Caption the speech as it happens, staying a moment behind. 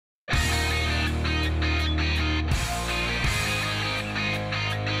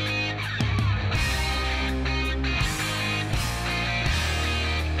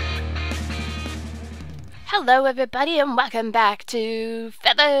Hello everybody and welcome back to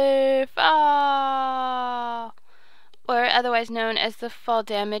Feather Fall, or otherwise known as the Fall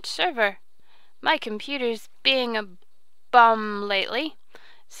Damage server. My computer's being a bum lately,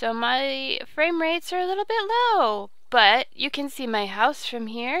 so my frame rates are a little bit low, but you can see my house from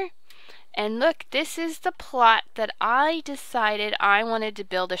here. And look, this is the plot that I decided I wanted to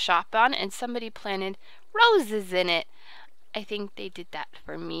build a shop on, and somebody planted roses in it. I think they did that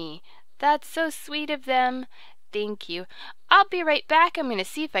for me. That's so sweet of them. Thank you. I'll be right back. I'm going to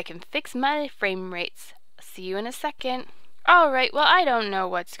see if I can fix my frame rates. See you in a second. Alright, well, I don't know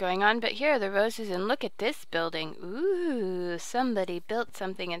what's going on, but here are the roses, and look at this building. Ooh, somebody built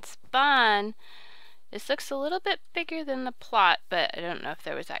something in Spawn. This looks a little bit bigger than the plot, but I don't know if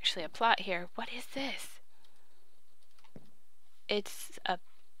there was actually a plot here. What is this? It's a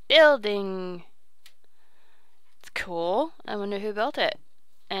building. It's cool. I wonder who built it.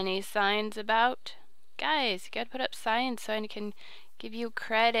 Any signs about? Guys, you gotta put up signs so I can give you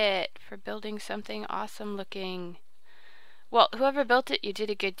credit for building something awesome looking. Well, whoever built it, you did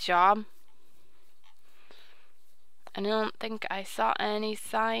a good job. I don't think I saw any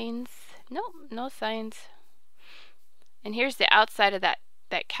signs. Nope, no signs. And here's the outside of that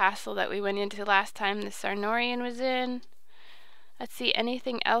castle that we went into last time the Sarnorian was in. Let's see,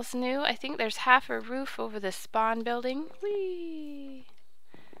 anything else new? I think there's half a roof over the Spawn building. Whee!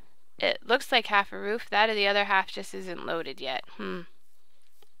 It looks like half a roof. That or the other half just isn't loaded yet.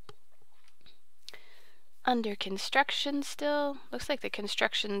 Under construction still. Looks like the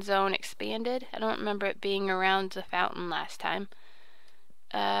construction zone expanded. I don't remember it being around the fountain last time.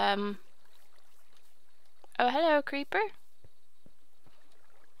 Oh, hello, creeper.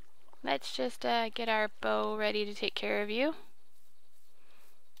 Let's just get our bow ready to take care of you.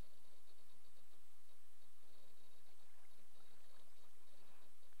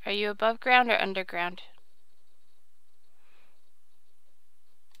 Are you above ground or underground?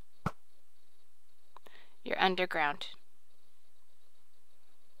 You're underground.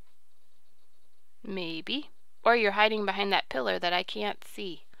 Maybe. Or you're hiding behind that pillar that I can't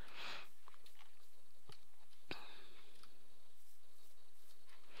see.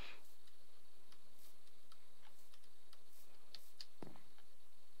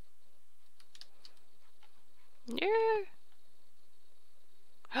 Yeah.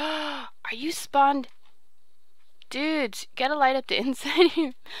 Are you spawned? Dudes, gotta light up the inside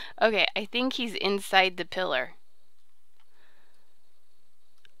here. Okay, I think he's inside the pillar.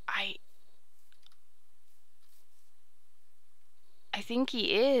 I think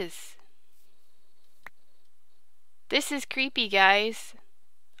he is. This is creepy, guys.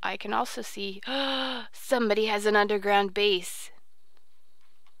 I can also see somebody has an underground base.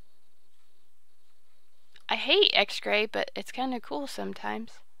 I hate X-ray, but it's kind of cool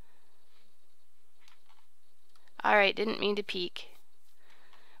sometimes. Alright, didn't mean to peek.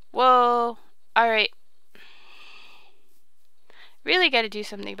 Whoa. Alright. Really got to do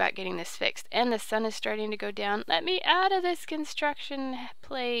something about getting this fixed. And the sun is starting to go down. Let me out of this construction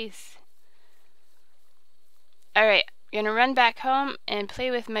place. Alright, I'm gonna run back home and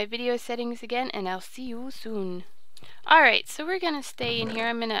play with my video settings again, and I'll see you soon. Alright, so we're gonna stay in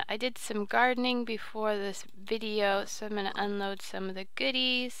here. I did some gardening before this video, so I'm gonna unload some of the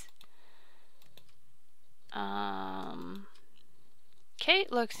goodies. Okay,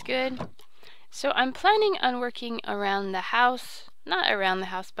 looks good. So I'm planning on working around the house, not around the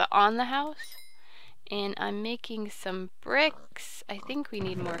house, but on the house. And I'm making some bricks. I think we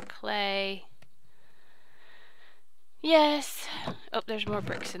need more clay. Yes. Oh, there's more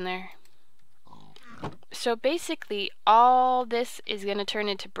bricks in there. So basically, all this is going to turn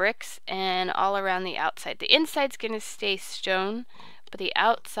into bricks, and all around the outside. The inside's going to stay stone, but the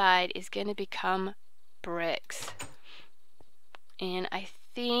outside is going to become bricks. And I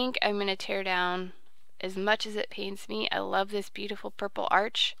think I'm going to tear down, as much as it pains me, I love this beautiful purple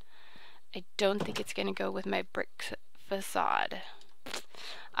arch. I don't think it's going to go with my brick facade.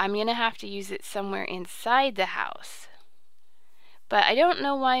 I'm going to have to use it somewhere inside the house. But I don't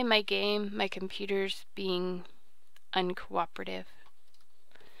know why my computer's being uncooperative.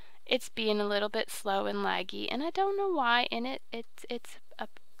 It's being a little bit slow and laggy, and I don't know why, and it's a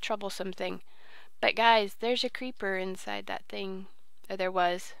troublesome thing. But guys, there's a creeper inside that thing. Or there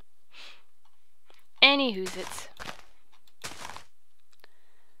was. Anywhoozits.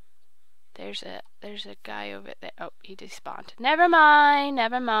 There's a guy over there. Oh, he despawned. Never mind,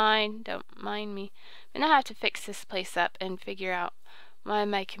 never mind. Don't mind me. I'm gonna have to fix this place up and figure out why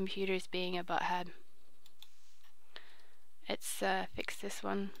my computer's being a butthead. Let's fix this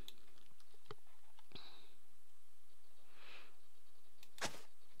one.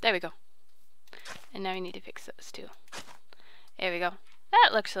 There we go. And now we need to fix those too. There we go.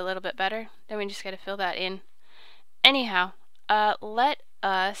 That looks a little bit better. Then we just gotta fill that in. Anyhow, let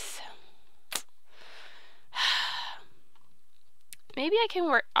us... Maybe I can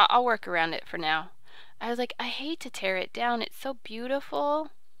work... I'll work around it for now. I was like, I hate to tear it down. It's so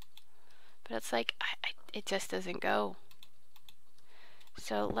beautiful. But it's like, it just doesn't go.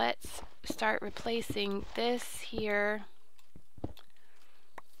 So let's start replacing this here.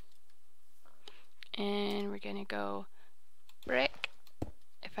 And we're gonna go brick.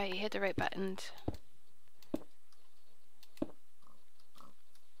 If I hit the right buttons. I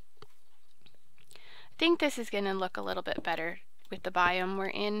think this is gonna look a little bit better with the biome we're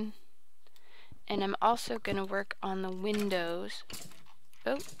in. And I'm also gonna work on the windows.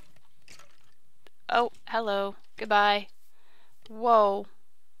 Oh. Oh, hello. Goodbye. Whoa.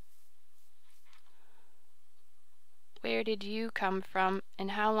 Where did you come from?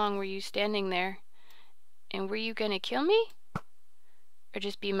 And how long were you standing there? And were you gonna kill me? Or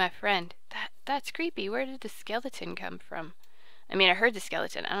just be my friend? That's creepy. Where did the skeleton come from? I mean, I heard the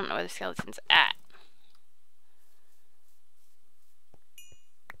skeleton. I don't know where the skeleton's at.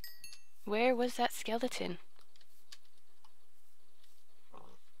 Where was that skeleton?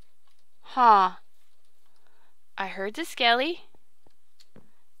 Huh. I heard the skelly,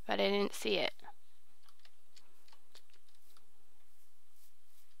 but I didn't see it.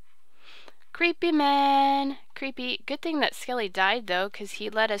 Creepy man. Creepy. Good thing that skelly died though, because he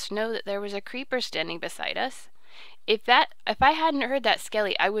let us know that there was a creeper standing beside us. If I hadn't heard that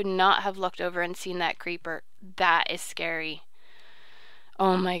skelly, I would not have looked over and seen that creeper. That is scary.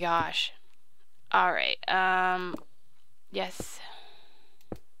 Oh my gosh. Alright, yes.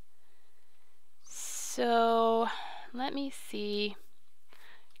 So, let me see.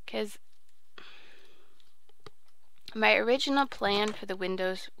 Because my original plan for the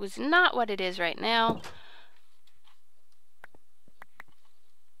windows was not what it is right now.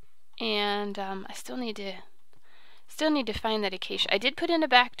 And I still need to find that acacia. I did put in a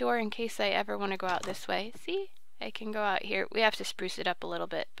back door in case I ever want to go out this way. See? I can go out here. We have to spruce it up a little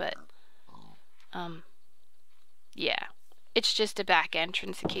bit, but yeah. It's just a back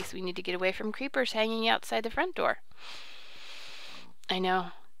entrance in case we need to get away from creepers hanging outside the front door. I know.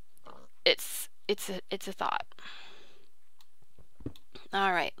 It's a thought.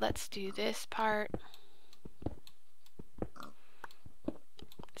 All right, let's do this part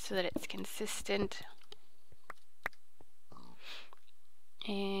so that it's consistent.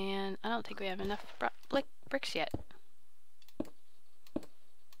 And I don't think we have enough bricks yet.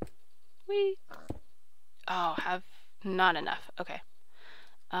 We have not enough. Okay.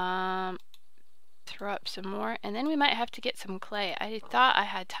 Throw up some more, and then we might have to get some clay. I thought I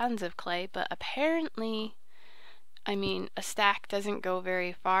had tons of clay, but apparently, I mean, a stack doesn't go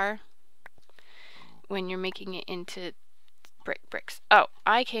very far when you're making it into bricks. Oh,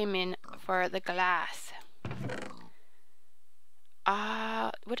 I came in for the glass.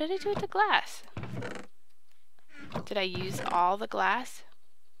 What did I do with the glass? Did I use all the glass?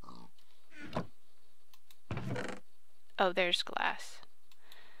 Oh, there's glass.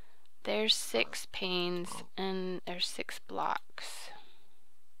 There's 6 panes and there's 6 blocks.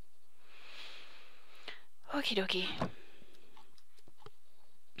 Okie dokie.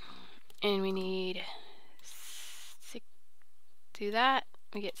 And we need 6. Do that.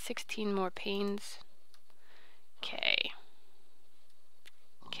 We get 16 more panes. Okay.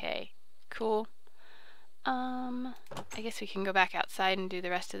 Okay. Cool. I guess we can go back outside and do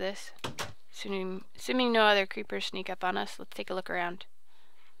the rest of this. Assuming no other creepers sneak up on us. Let's take a look around.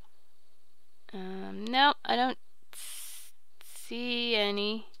 No, I don't see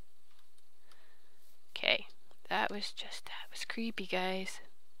any. Okay, that was creepy, guys.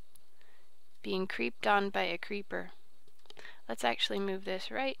 Being creeped on by a creeper. Let's actually move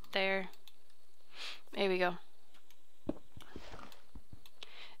this right there. There we go.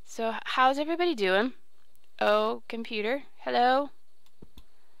 So, how's everybody doing? Oh, computer. Hello?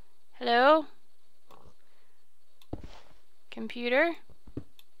 Hello? Computer?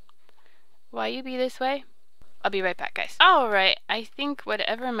 Why you be this way? I'll be right back, guys. Alright, I think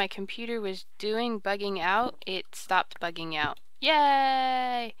whatever my computer was doing, bugging out, it stopped bugging out.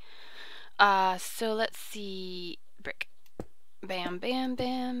 Yay! So let's see. Brick. Bam, bam,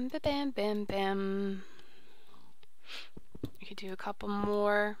 bam, ba bam, bam, bam. We could do a couple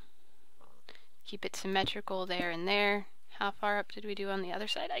more. Keep it symmetrical there and there. How far up did we do on the other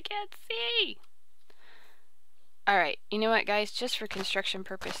side? I can't see! Alright, you know what, guys? Just for construction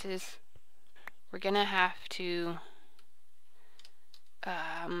purposes, we're gonna have to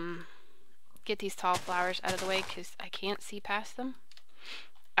get these tall flowers out of the way because I can't see past them.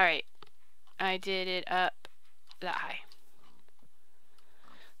 Alright, I did it up that high.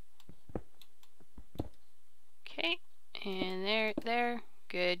 Okay, and there,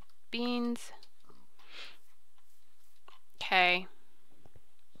 good beans. Okay.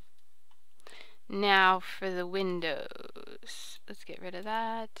 Now for the windows. Let's get rid of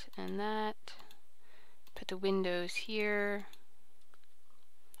that and that. Put the windows here.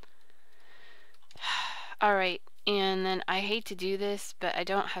 Alright, and then I hate to do this, but I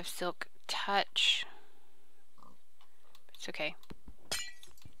don't have silk touch. It's okay.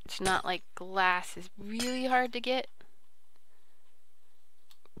 It's not like glass is really hard to get.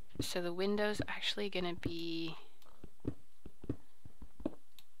 So the window's actually gonna be...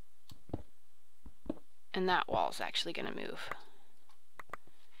 and that wall's actually gonna move.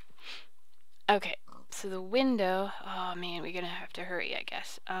 Okay, so the window... oh man, we're gonna have to hurry, I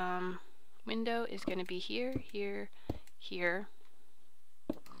guess. Window is gonna be here, here, here.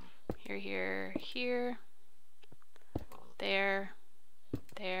 Here, here, here. There.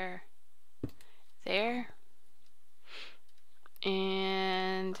 There. There.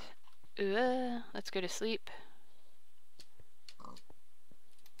 And... let's go to sleep.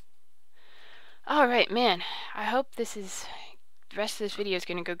 Alright, man. I hope this is... the rest of this video is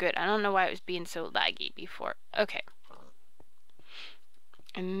gonna go good. I don't know why it was being so laggy before. Okay.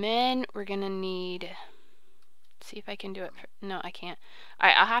 And then we're gonna need... see if I can do it. No, I can't.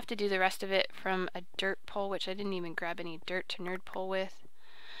 Alright, I'll have to do the rest of it from a dirt pole, which I didn't even grab any dirt to nerd pole with.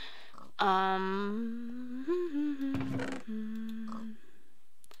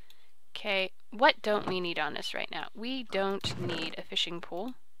 Okay, what don't we need on this right now? We don't need a fishing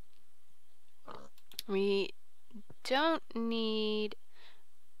pole. We don't need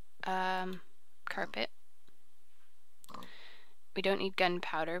carpet. We don't need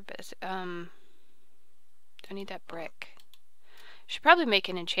gunpowder, but don't need that brick. Should probably make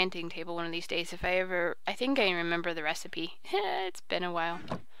an enchanting table one of these days if I ever... I think I remember the recipe. It's been a while.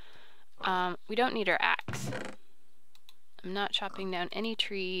 We don't need our axe. I'm not chopping down any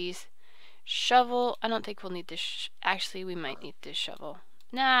trees. Shovel. I don't think we'll need this. Actually, we might need this shovel.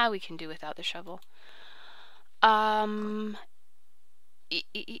 Nah, we can do without the shovel. By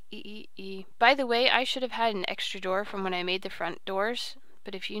the way, I should have had an extra door from when I made the front doors.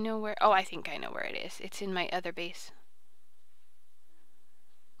 But if you know where... oh, I think I know where it is. It's in my other base.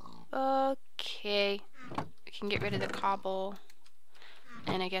 Okay. We can get rid of the cobble.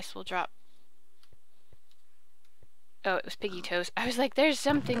 And I guess we'll drop... oh, it was piggy toes. I was like, there's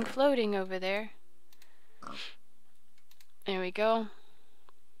something floating over there. There we go.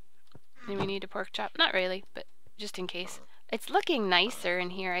 And we need a pork chop. Not really, but just in case. It's looking nicer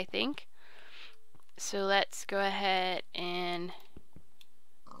in here, I think. So let's go ahead and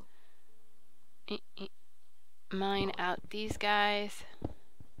mine out these guys.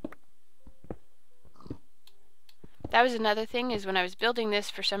 That was another thing, is when I was building this,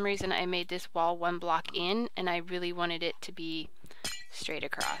 for some reason I made this wall one block in, and I really wanted it to be straight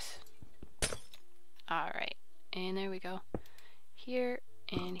across. Alright, and there we go. Here,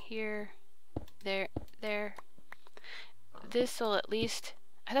 and here, there, there. This'll at least...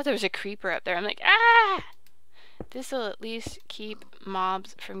 I thought there was a creeper up there. I'm like, ah! This'll at least keep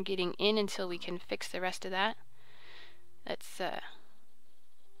mobs from getting in until we can fix the rest of that. Let's,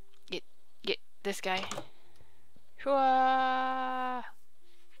 get this guy. Dun,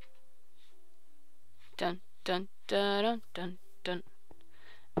 dun, dun, dun, dun, dun.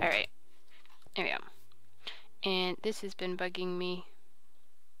 Alright. There we go. And this has been bugging me.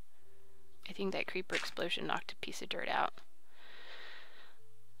 I think that creeper explosion knocked a piece of dirt out.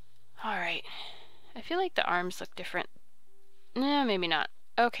 Alright. I feel like the arms look different. No, maybe not.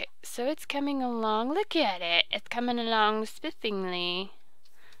 Okay, so it's coming along. Look at it. It's coming along spiffingly.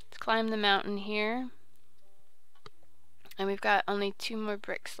 Let's climb the mountain here. And we've got only 2 more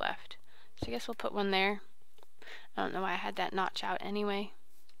bricks left. So I guess we'll put one there. I don't know why I had that notch out anyway.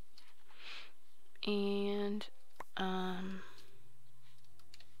 And,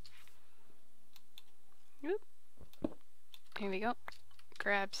 whoop. Here we go.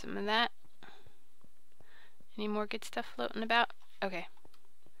 Grab some of that. Any more good stuff floating about? Okay.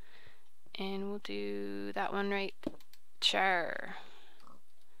 And we'll do that one right. Char.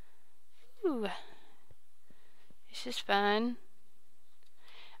 Ooh. This is fun.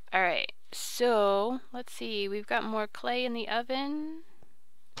 Alright, so let's see. We've got more clay in the oven.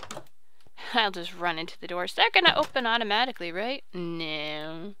 I'll just run into the doors. They're gonna open automatically, right?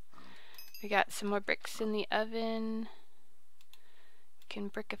 No. We got some more bricks in the oven. We can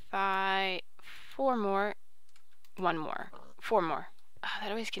brickify 4 more. 1 more. 4 more. Oh,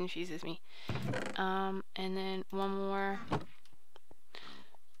 that always confuses me. And then 1 more.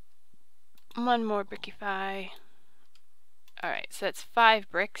 One more brickify. Alright, so that's 5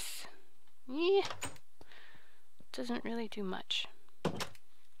 bricks. Yeah. Doesn't really do much.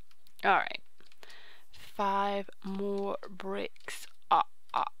 Alright. 5 more bricks.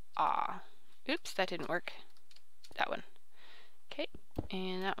 Oops, that didn't work. That one. Okay,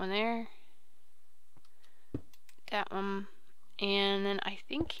 and that one there. That one. And then I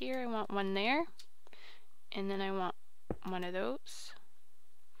think here I want one there. And then I want one of those.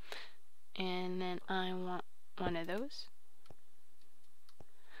 And then I want one of those.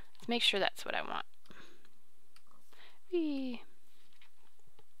 Let's make sure that's what I want. Whee.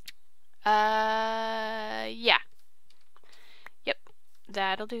 Yeah. Yep,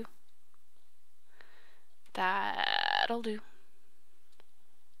 that'll do. That'll do.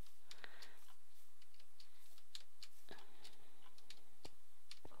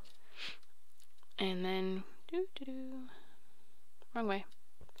 And then, wrong way.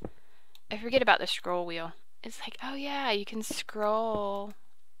 I forget about the scroll wheel. It's like, oh yeah, you can scroll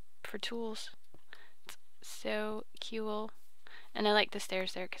for tools. It's so cool. And I like the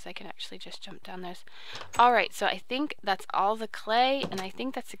stairs there because I can actually just jump down those. Alright, so I think that's all the clay, and I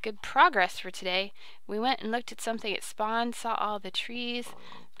think that's a good progress for today. We went and looked at something at spawn, saw all the trees.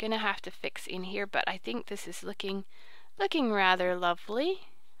 Gonna have to fix in here, but I think this is looking rather lovely.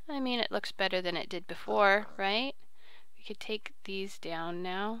 I mean, it looks better than it did before, right? We could take these down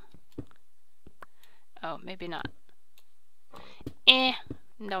now. Oh, maybe not.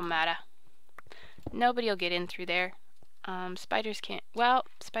 Don't matter. Nobody will get in through there. Spiders can't. Well,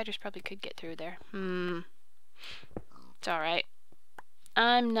 spiders probably could get through there. It's alright.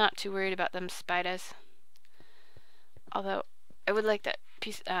 I'm not too worried about them spiders. Although, I would like that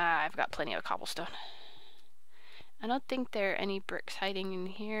piece. I've got plenty of cobblestone. I don't think there are any bricks hiding in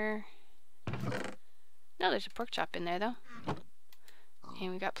here. No, there's a pork chop in there, though.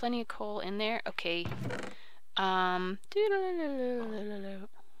 And we got plenty of coal in there. Okay.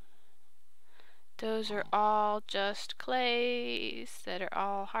 Those are all just clays that are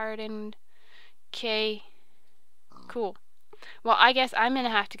all hardened. Okay. Cool. Well, I guess I'm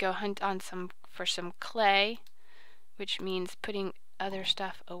gonna have to go hunt on for some clay, which means putting other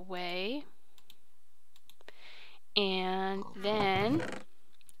stuff away. And then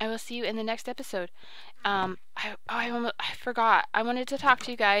I will see you in the next episode. I forgot. I wanted to talk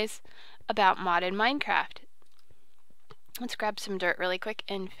to you guys about modded Minecraft. Let's grab some dirt really quick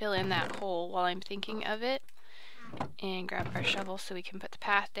and fill in that hole while I'm thinking of it. And grab our shovel so we can put the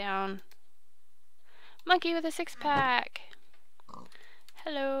path down. Monkey with a 6-pack.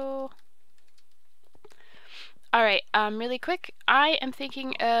 Hello. Alright, really quick. I am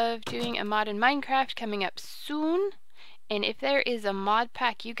thinking of doing a mod in Minecraft coming up soon. And if there is a mod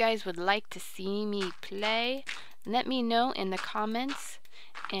pack you guys would like to see me play, let me know in the comments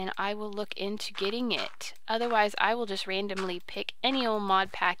and I will look into getting it. Otherwise, I will just randomly pick any old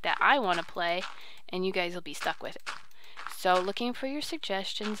mod pack that I want to play and you guys will be stuck with it. So looking for your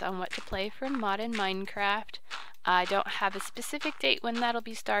suggestions on what to play for mod in Minecraft. I don't have a specific date when that'll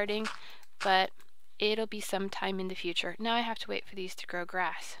be starting, but it'll be sometime in the future. Now I have to wait for these to grow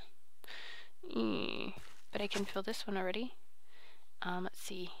grass. But I can fill this one already. Let's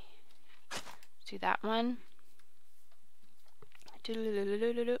see. Let's do that one.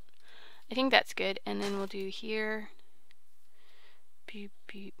 I think that's good. And then we'll do here. Beep,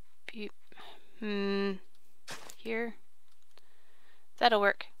 beep, beep. Here. That'll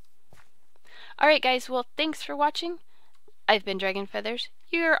work. Alright guys, well thanks for watching. I've been DragnFeathers.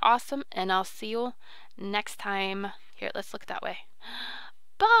 You're awesome, and I'll see you next time. Here, let's look that way.